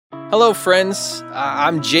Hello, friends.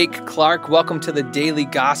 I'm Jake Clark. Welcome to the Daily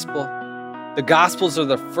Gospel. The Gospels are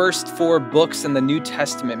the first four books in the New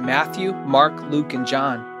Testament: Matthew, Mark, Luke, and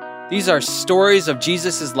John. These are stories of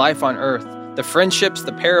Jesus' life on earth, the friendships,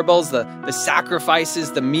 the parables, the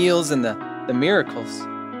sacrifices, the meals, and the miracles.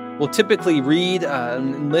 We'll typically read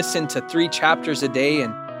and listen to 3 chapters a day,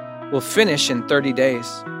 and we'll finish in 30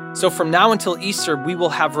 days. So from now until Easter, we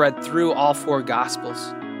will have read through all 4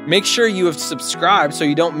 Gospels. Make sure you have subscribed so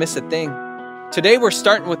you don't miss a thing. Today we're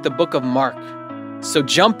starting with the book of Mark. So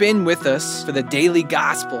jump in with us for the Daily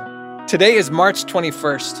Gospel. Today is March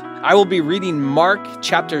 21st. I will be reading Mark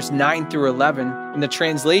chapters 9 through 11, and the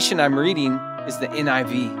translation I'm reading is the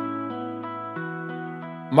NIV.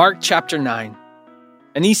 Mark chapter 9.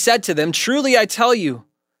 And he said to them, "Truly I tell you,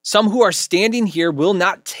 some who are standing here will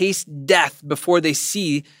not taste death before they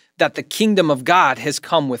see that the kingdom of God has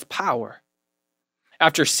come with power."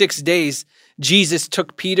 After 6 days, Jesus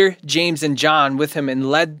took Peter, James, and John with him and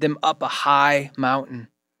led them up a high mountain,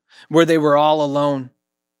 where they were all alone.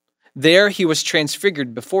 There he was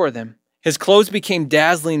transfigured before them. His clothes became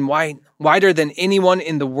dazzling white, whiter than anyone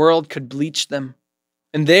in the world could bleach them.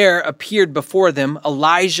 And there appeared before them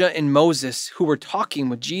Elijah and Moses, who were talking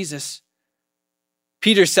with Jesus.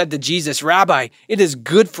 Peter said to Jesus, "Rabbi, it is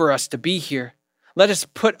good for us to be here. Let us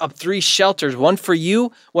put up 3 shelters, one for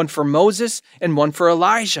you, one for Moses, and one for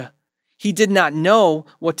Elijah." He did not know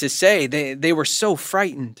what to say. They were so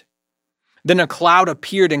frightened. Then a cloud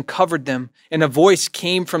appeared and covered them, and a voice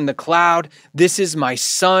came from the cloud, "This is my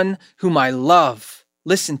son, whom I love.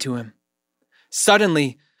 Listen to him."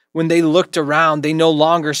 Suddenly, when they looked around, they no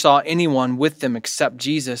longer saw anyone with them except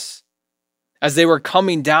Jesus. As they were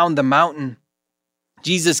coming down the mountain,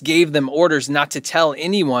 Jesus gave them orders not to tell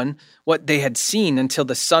anyone what they had seen until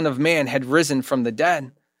the Son of Man had risen from the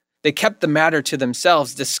dead. They kept the matter to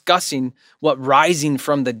themselves, discussing what rising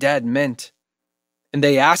from the dead meant. And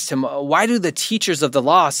they asked him, "Why do the teachers of the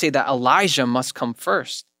law say that Elijah must come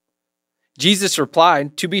first?" Jesus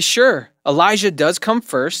replied, "To be sure, Elijah does come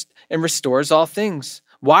first and restores all things.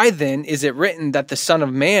 Why then is it written that the Son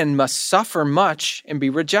of Man must suffer much and be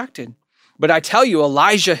rejected? But I tell you,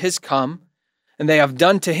 Elijah has come, and they have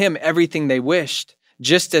done to him everything they wished,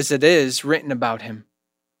 just as it is written about him."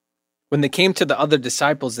 When they came to the other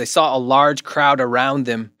disciples, they saw a large crowd around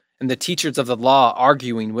them and the teachers of the law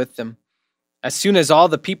arguing with them. As soon as all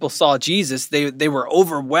the people saw Jesus, they were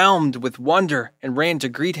overwhelmed with wonder and ran to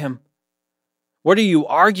greet him. "What are you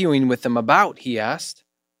arguing with them about?" he asked.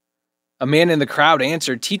 A man in the crowd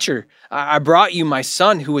answered, "Teacher, I brought you my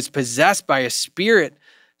son who is possessed by a spirit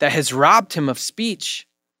that has robbed him of speech.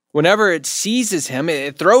 Whenever it seizes him,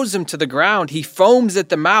 it throws him to the ground. He foams at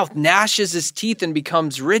the mouth, gnashes his teeth, and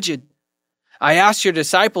becomes rigid. I asked your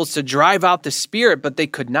disciples to drive out the spirit, but they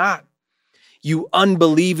could not." "You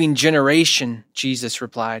unbelieving generation," Jesus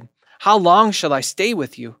replied, "how long shall I stay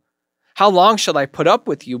with you? How long shall I put up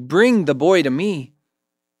with you? Bring the boy to me."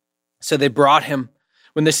 So they brought him.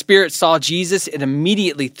 When the spirit saw Jesus, it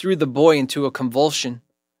immediately threw the boy into a convulsion.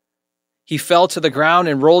 He fell to the ground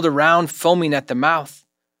and rolled around, foaming at the mouth.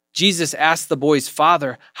 Jesus asked the boy's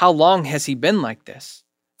father, "How long has he been like this?"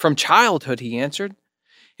 "From childhood," he answered.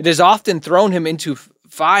 "It has often thrown him into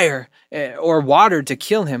fire or water to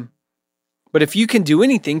kill him. But if you can do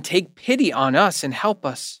anything, take pity on us and help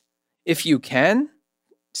us." "If you can,"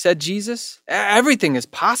 said Jesus, "everything is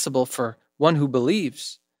possible for one who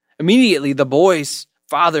believes." Immediately the boy's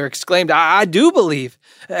father exclaimed, I do believe.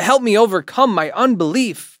 Help me overcome my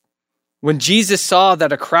unbelief." When Jesus saw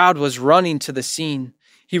that a crowd was running to the scene,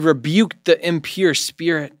 he rebuked the impure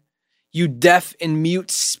spirit. "You deaf and mute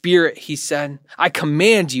spirit," he said, "I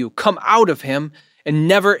command you, come out of him and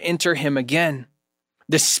never enter him again."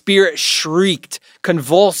 The spirit shrieked,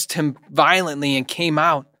 convulsed him violently, and came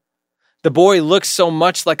out. The boy looked so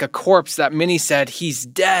much like a corpse that many said, "He's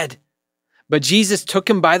dead." But Jesus took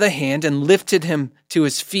him by the hand and lifted him to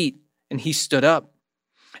his feet, and he stood up.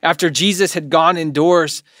 After Jesus had gone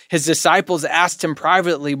indoors, his disciples asked him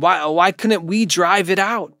privately, why couldn't we drive it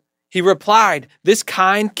out? He replied, "This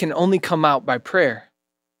kind can only come out by prayer."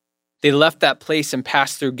 They left that place and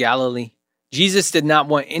passed through Galilee. Jesus did not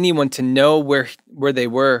want anyone to know where they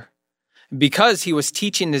were. Because he was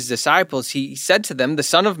teaching his disciples, he said to them, "The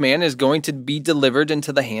Son of Man is going to be delivered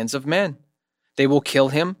into the hands of men. They will kill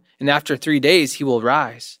him, and after 3 days he will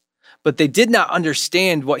rise." But they did not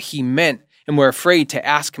understand what he meant and were afraid to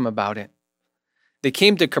ask him about it. They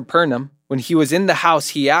came to Capernaum. When he was in the house,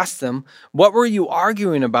 he asked them, "What were you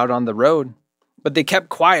arguing about on the road?" But they kept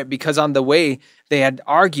quiet because on the way they had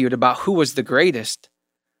argued about who was the greatest.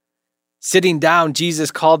 Sitting down,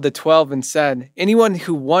 Jesus called the 12 and said, "Anyone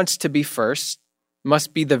who wants to be first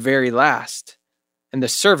must be the very last, and the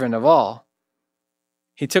servant of all.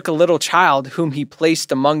 He took a little child whom he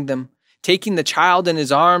placed among them. Taking the child in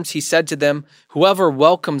his arms, he said to them, "Whoever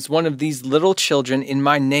welcomes one of these little children in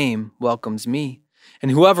my name welcomes me.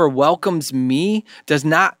 And whoever welcomes me does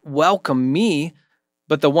not welcome me,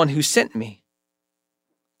 but the one who sent me."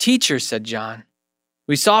 "Teacher," said John,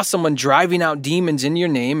 "we saw someone driving out demons in your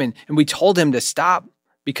name, and we told him to stop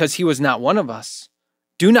because he was not one of us."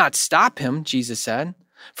 "Do not stop him," Jesus said,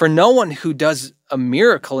 "for no one who does a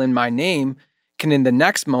miracle in my name can in the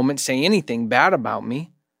next moment say anything bad about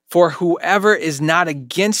me. For whoever is not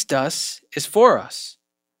against us is for us.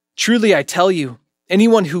 Truly I tell you,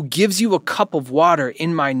 anyone who gives you a cup of water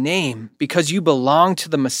in my name because you belong to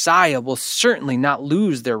the Messiah will certainly not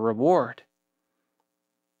lose their reward.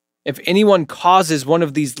 If anyone causes one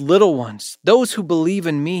of these little ones, those who believe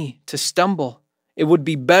in me, to stumble, it would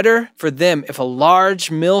be better for them if a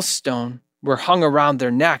large millstone were hung around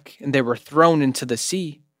their neck and they were thrown into the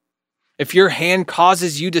sea. If your hand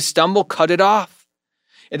causes you to stumble, cut it off.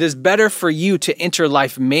 It is better for you to enter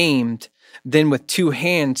life maimed than with 2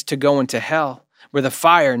 hands to go into hell, where the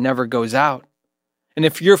fire never goes out. And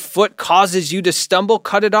if your foot causes you to stumble,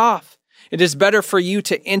 cut it off. It is better for you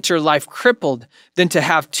to enter life crippled than to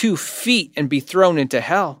have 2 feet and be thrown into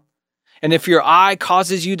hell. And if your eye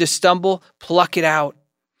causes you to stumble, pluck it out.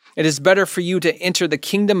 It is better for you to enter the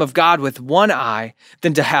kingdom of God with 1 eye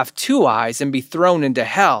than to have 2 eyes and be thrown into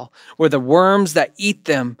hell, where the worms that eat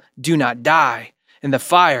them do not die, and the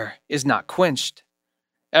fire is not quenched.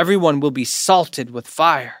 Everyone will be salted with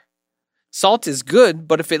fire. Salt is good,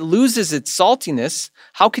 but if it loses its saltiness,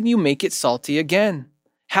 how can you make it salty again?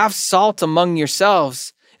 Have salt among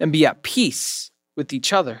yourselves and be at peace with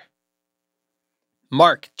each other."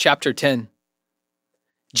 Mark chapter 10.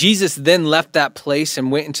 Jesus then left that place and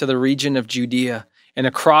went into the region of Judea and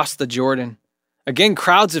across the Jordan. Again,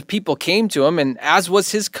 crowds of people came to him, and as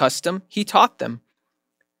was his custom, he taught them.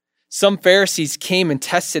 Some Pharisees came and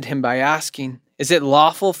tested him by asking, "Is it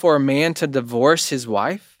lawful for a man to divorce his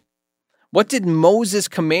wife?" "What did Moses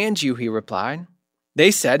command you?" he replied.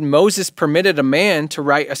 They said, "Moses permitted a man to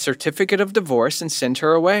write a certificate of divorce and send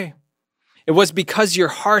her away." "It was because your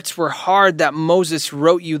hearts were hard that Moses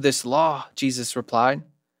wrote you this law," Jesus replied.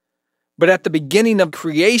 "But at the beginning of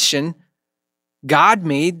creation, God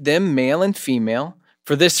made them male and female.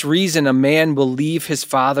 For this reason, a man will leave his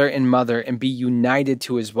father and mother and be united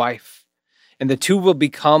to his wife, and the 2 will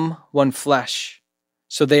become one flesh.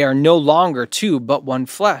 So they are no longer 2, but one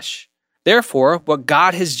flesh. Therefore, what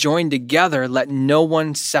God has joined together, let no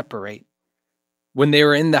one separate." When they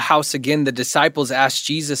were in the house again, the disciples asked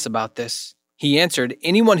Jesus about this. He answered,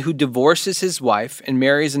 "Anyone who divorces his wife and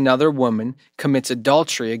marries another woman commits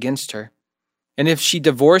adultery against her. And if she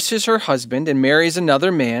divorces her husband and marries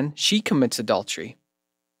another man, she commits adultery."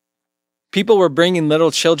 People were bringing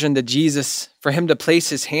little children to Jesus for him to place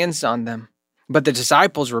his hands on them, but the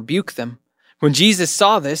disciples rebuked them. When Jesus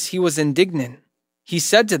saw this, he was indignant. He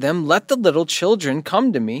said to them, "Let the little children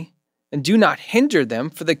come to me, and do not hinder them,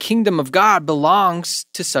 for the kingdom of God belongs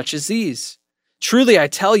to such as these. Truly I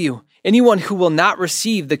tell you, anyone who will not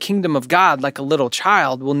receive the kingdom of God like a little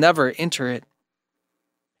child will never enter it."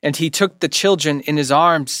 And he took the children in his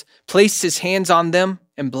arms, placed his hands on them,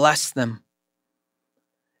 and blessed them.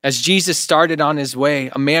 As Jesus started on his way,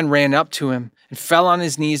 a man ran up to him and fell on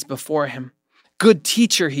his knees before him. "Good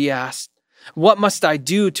teacher," he asked, "what must I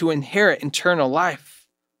do to inherit eternal life?"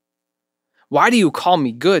 "Why do you call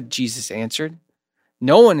me good?" Jesus answered.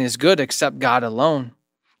 "No one is good except God alone.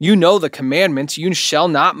 You know the commandments. You shall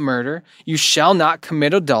not murder. You shall not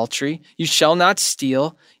commit adultery. You shall not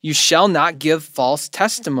steal. You shall not give false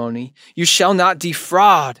testimony. You shall not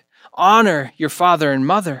defraud. Honor your father and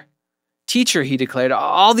mother." "Teacher," he declared,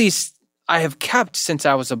 "all these I have kept since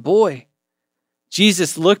I was a boy."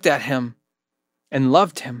 Jesus looked at him and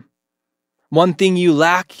loved him. "One thing you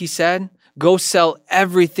lack," he said. "Go sell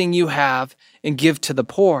everything you have and give to the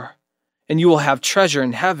poor, and you will have treasure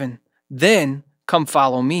in heaven. Then come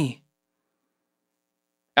follow me."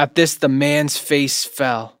 At this, the man's face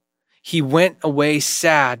fell. He went away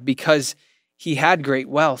sad because he had great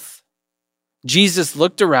wealth. Jesus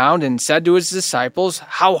looked around and said to his disciples,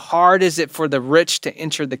 "How hard is it for the rich to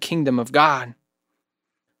enter the kingdom of God?"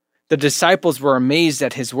 The disciples were amazed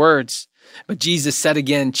at his words, but Jesus said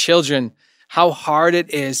again, "Children, how hard it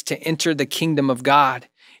is to enter the kingdom of God.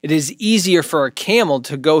 It is easier for a camel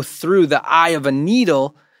to go through the eye of a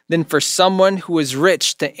needle than for someone who is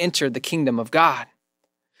rich to enter the kingdom of God."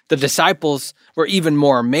 The disciples were even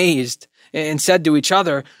more amazed and said to each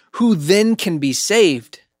other, "Who then can be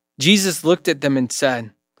saved?" Jesus looked at them and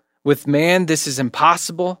said, "With man this is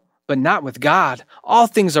impossible, but not with God. All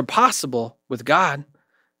things are possible with God."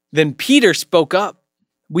 Then Peter spoke up.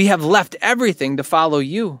 "We have left everything to follow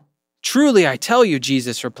you." "Truly, I tell you,"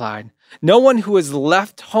 Jesus replied, "no one who has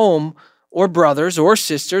left home or brothers or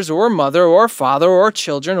sisters or mother or father or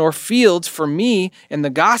children or fields for me and the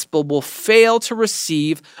gospel will fail to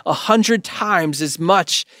receive 100 times as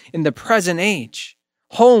much in the present age.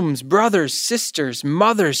 Homes, brothers, sisters,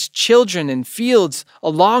 mothers, children, and fields,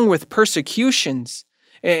 along with persecutions,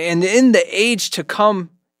 and in the age to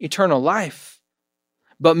come, eternal life.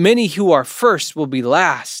 But many who are first will be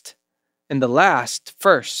last, and the last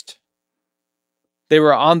first." They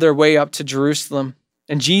were on their way up to Jerusalem,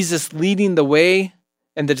 and Jesus leading the way,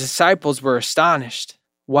 and the disciples were astonished,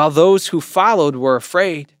 while those who followed were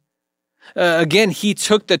afraid. Again, he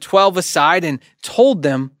took the 12 aside and told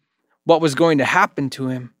them what was going to happen to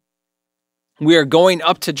him. "We are going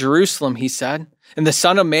up to Jerusalem," he said, "and the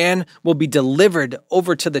Son of Man will be delivered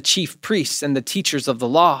over to the chief priests and the teachers of the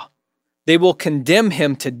law. They will condemn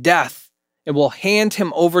him to death and will hand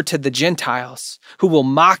him over to the Gentiles, who will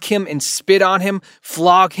mock him and spit on him,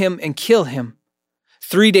 flog him and kill him.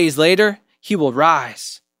 3 days later, he will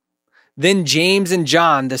rise." Then James and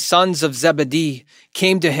John, the sons of Zebedee,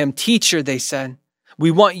 came to him. "Teacher," they said,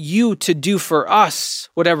 "we want you to do for us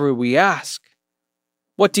whatever we ask."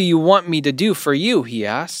 "What do you want me to do for you?" he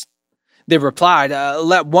asked. They replied,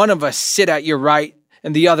 "Let one of us sit at your right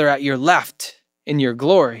and the other at your left in your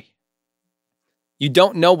glory." "You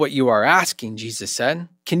don't know what you are asking," Jesus said.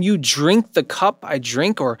 "Can you drink the cup I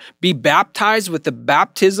drink or be baptized with the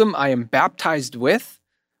baptism I am baptized with?"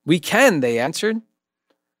 "We can," they answered.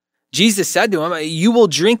 Jesus said to him, "You will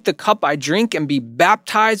drink the cup I drink and be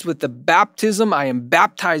baptized with the baptism I am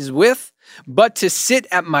baptized with, but to sit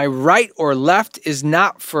at my right or left is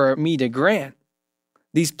not for me to grant.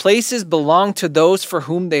 These places belong to those for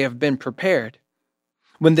whom they have been prepared."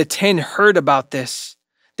 When the 10 heard about this,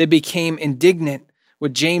 they became indignant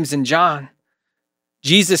with James and John.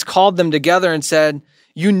 Jesus called them together and said,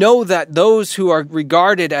 "You know that those who are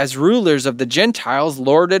regarded as rulers of the Gentiles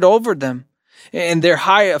lord it over them, and their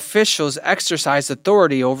high officials exercise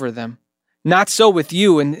authority over them. Not so with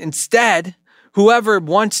you, and instead, whoever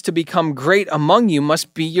wants to become great among you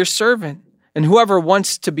must be your servant, and whoever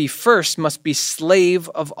wants to be first must be slave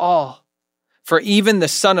of all. For even the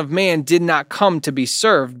Son of Man did not come to be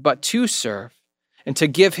served, but to serve, and to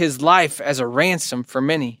give his life as a ransom for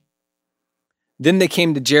many." Then they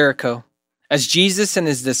came to Jericho. As Jesus and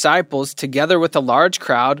his disciples, together with a large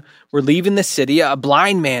crowd, were leaving the city, a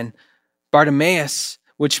blind man, Bartimaeus,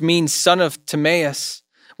 which means son of Timaeus,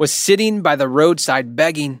 was sitting by the roadside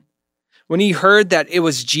begging. When he heard that it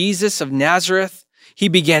was Jesus of Nazareth, he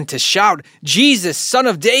began to shout, "Jesus, Son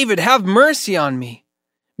of David, have mercy on me."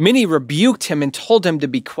 Many rebuked him and told him to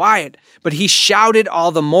be quiet, but he shouted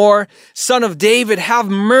all the more, "Son of David, have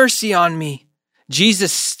mercy on me."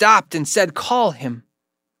 Jesus stopped and said, "Call him."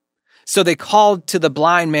 So they called to the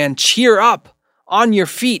blind man, "Cheer up, on your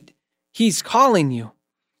feet, he's calling you."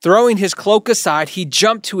 Throwing his cloak aside, he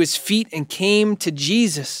jumped to his feet and came to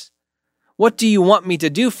Jesus. "What do you want me to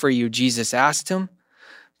do for you?" Jesus asked him.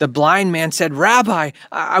 The blind man said, "Rabbi,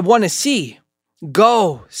 I want to see."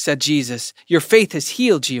 "Go," said Jesus, "your faith has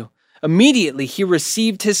healed you." Immediately he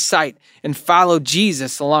received his sight and followed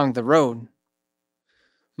Jesus along the road.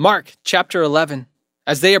 Mark chapter 11.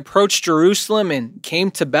 As they approached Jerusalem and came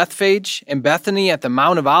to Bethphage and Bethany at the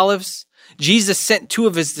Mount of Olives, Jesus sent 2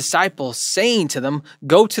 of his disciples, saying to them,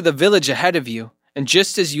 "Go to the village ahead of you, and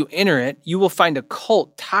just as you enter it, you will find a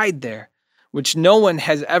colt tied there, which no one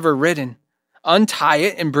has ever ridden. Untie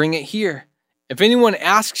it and bring it here. If anyone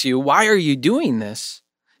asks you, 'Why are you doing this?'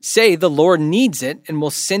 say, 'The Lord needs it and will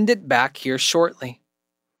send it back here shortly.'"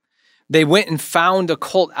 They went and found a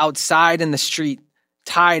colt outside in the street,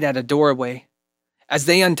 tied at a doorway. As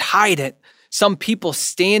they untied it, some people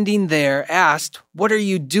standing there asked, "What are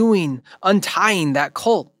you doing untying that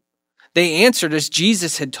colt?" They answered as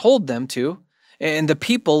Jesus had told them to, and the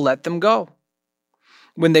people let them go.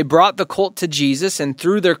 When they brought the colt to Jesus and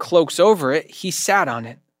threw their cloaks over it, he sat on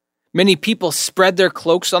it. Many people spread their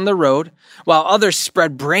cloaks on the road, while others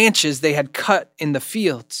spread branches they had cut in the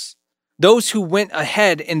fields. Those who went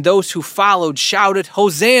ahead and those who followed shouted,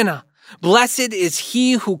 "Hosanna! Blessed is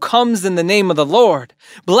he who comes in the name of the Lord.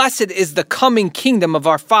 Blessed is the coming kingdom of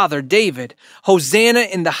our father David. Hosanna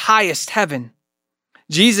in the highest heaven."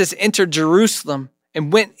 Jesus entered Jerusalem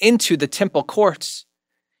and went into the temple courts.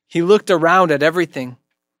 He looked around at everything,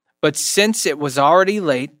 but since it was already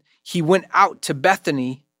late, he went out to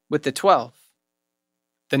Bethany with the 12.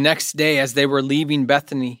 The next day, as they were leaving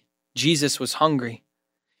Bethany, Jesus was hungry.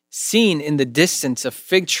 Seeing in the distance a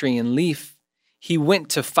fig tree and leaf, he went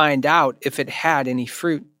to find out if it had any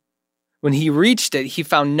fruit. When he reached it, he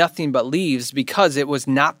found nothing but leaves because it was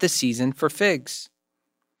not the season for figs.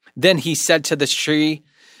 Then he said to the tree,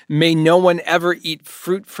 "May no one ever eat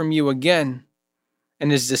fruit from you again."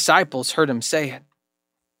 And his disciples heard him say it.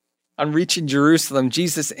 On reaching Jerusalem,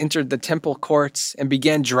 Jesus entered the temple courts and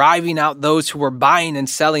began driving out those who were buying and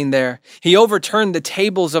selling there. He overturned the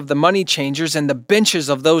tables of the money changers and the benches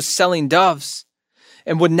of those selling doves,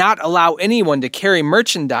 and would not allow anyone to carry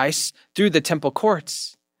merchandise through the temple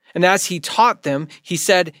courts. And as he taught them, he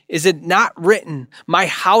said, "Is it not written, 'My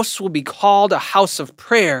house will be called a house of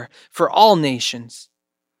prayer for all nations'?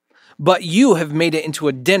 But you have made it into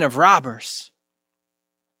a den of robbers."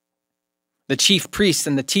 The chief priests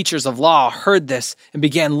and the teachers of law heard this and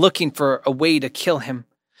began looking for a way to kill him,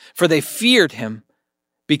 for they feared him,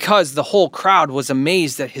 because the whole crowd was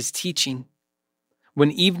amazed at his teaching.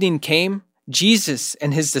 When evening came, Jesus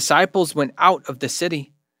and his disciples went out of the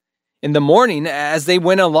city. In the morning, as they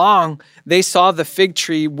went along, they saw the fig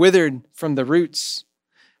tree withered from the roots.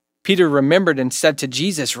 Peter remembered and said to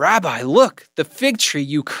Jesus, "Rabbi, look, the fig tree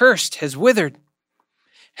you cursed has withered."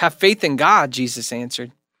 "Have faith in God," Jesus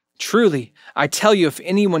answered. "Truly, I tell you, if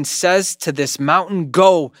anyone says to this mountain,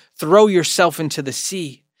 'Go, throw yourself into the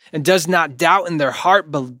sea,' and does not doubt in their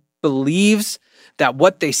heart, but believes that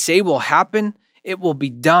what they say will happen, it will be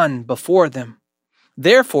done before them.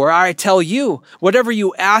 Therefore, I tell you, whatever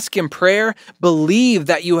you ask in prayer, believe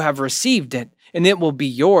that you have received it, and it will be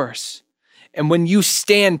yours. And when you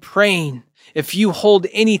stand praying, if you hold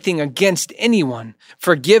anything against anyone,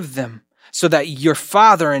 forgive them, so that your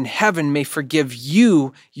Father in heaven may forgive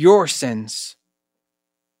you your sins."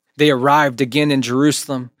 They arrived again in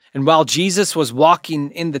Jerusalem, and while Jesus was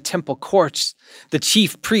walking in the temple courts, the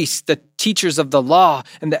chief priests, the teachers of the law,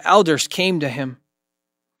 and the elders came to him.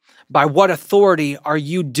 "By what authority are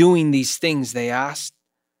you doing these things?" they asked.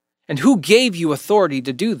 "And who gave you authority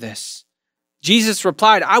to do this?" Jesus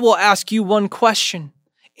replied, "I will ask you one question.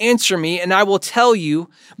 Answer me, and I will tell you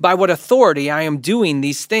by what authority I am doing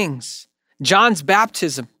these things. John's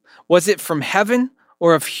baptism, was it from heaven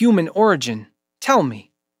or of human origin? Tell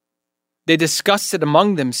me." They discussed it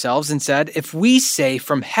among themselves and said, "If we say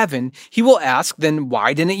from heaven, he will ask, 'Then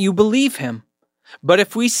why didn't you believe him?' But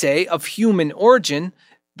if we say of human origin,"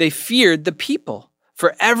 they feared the people,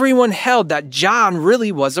 for everyone held that John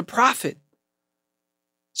really was a prophet.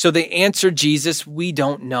 So they answered Jesus, "We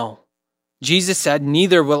don't know." Jesus said,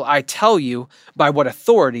 "Neither will I tell you by what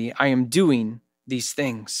authority I am doing these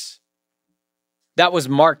things." That was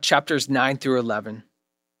Mark chapters 9 through 11.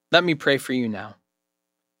 Let me pray for you now.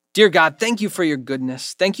 Dear God, thank you for your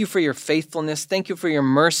goodness. Thank you for your faithfulness. Thank you for your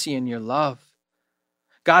mercy and your love.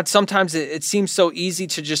 God, sometimes it seems so easy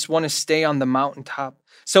to just want to stay on the mountaintop,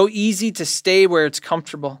 so easy to stay where it's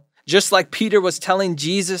comfortable. Just like Peter was telling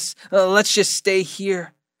Jesus, let's just stay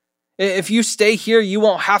here. If you stay here, you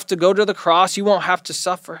won't have to go to the cross. You won't have to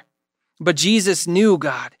suffer. But Jesus knew,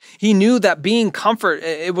 God. He knew that being comfort,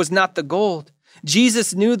 it was not the goal.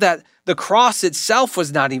 Jesus knew that the cross itself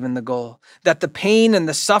was not even the goal, that the pain and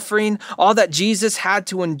the suffering, all that Jesus had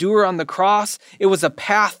to endure on the cross, it was a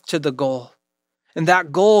path to the goal. And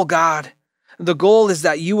that goal, God, the goal is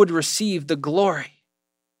that you would receive the glory.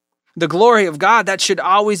 The glory of God, that should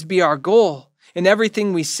always be our goal. In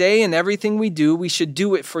everything we say and everything we do, we should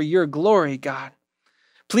do it for your glory, God.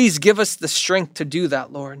 Please give us the strength to do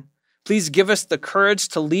that, Lord. Please give us the courage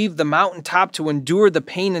to leave the mountaintop, to endure the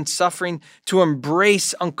pain and suffering, to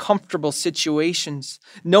embrace uncomfortable situations,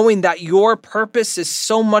 knowing that your purpose is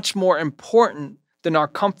so much more important than our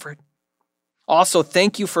comfort. Also,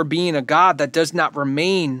 thank you for being a God that does not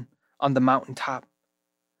remain on the mountaintop.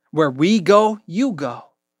 Where we go, you go.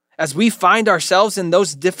 As we find ourselves in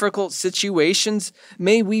those difficult situations,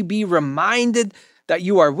 may we be reminded that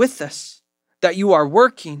you are with us, that you are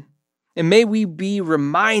working. And may we be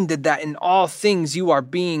reminded that in all things you are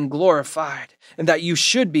being glorified and that you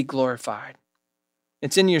should be glorified.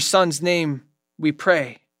 It's in your Son's name we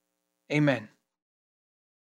pray. Amen.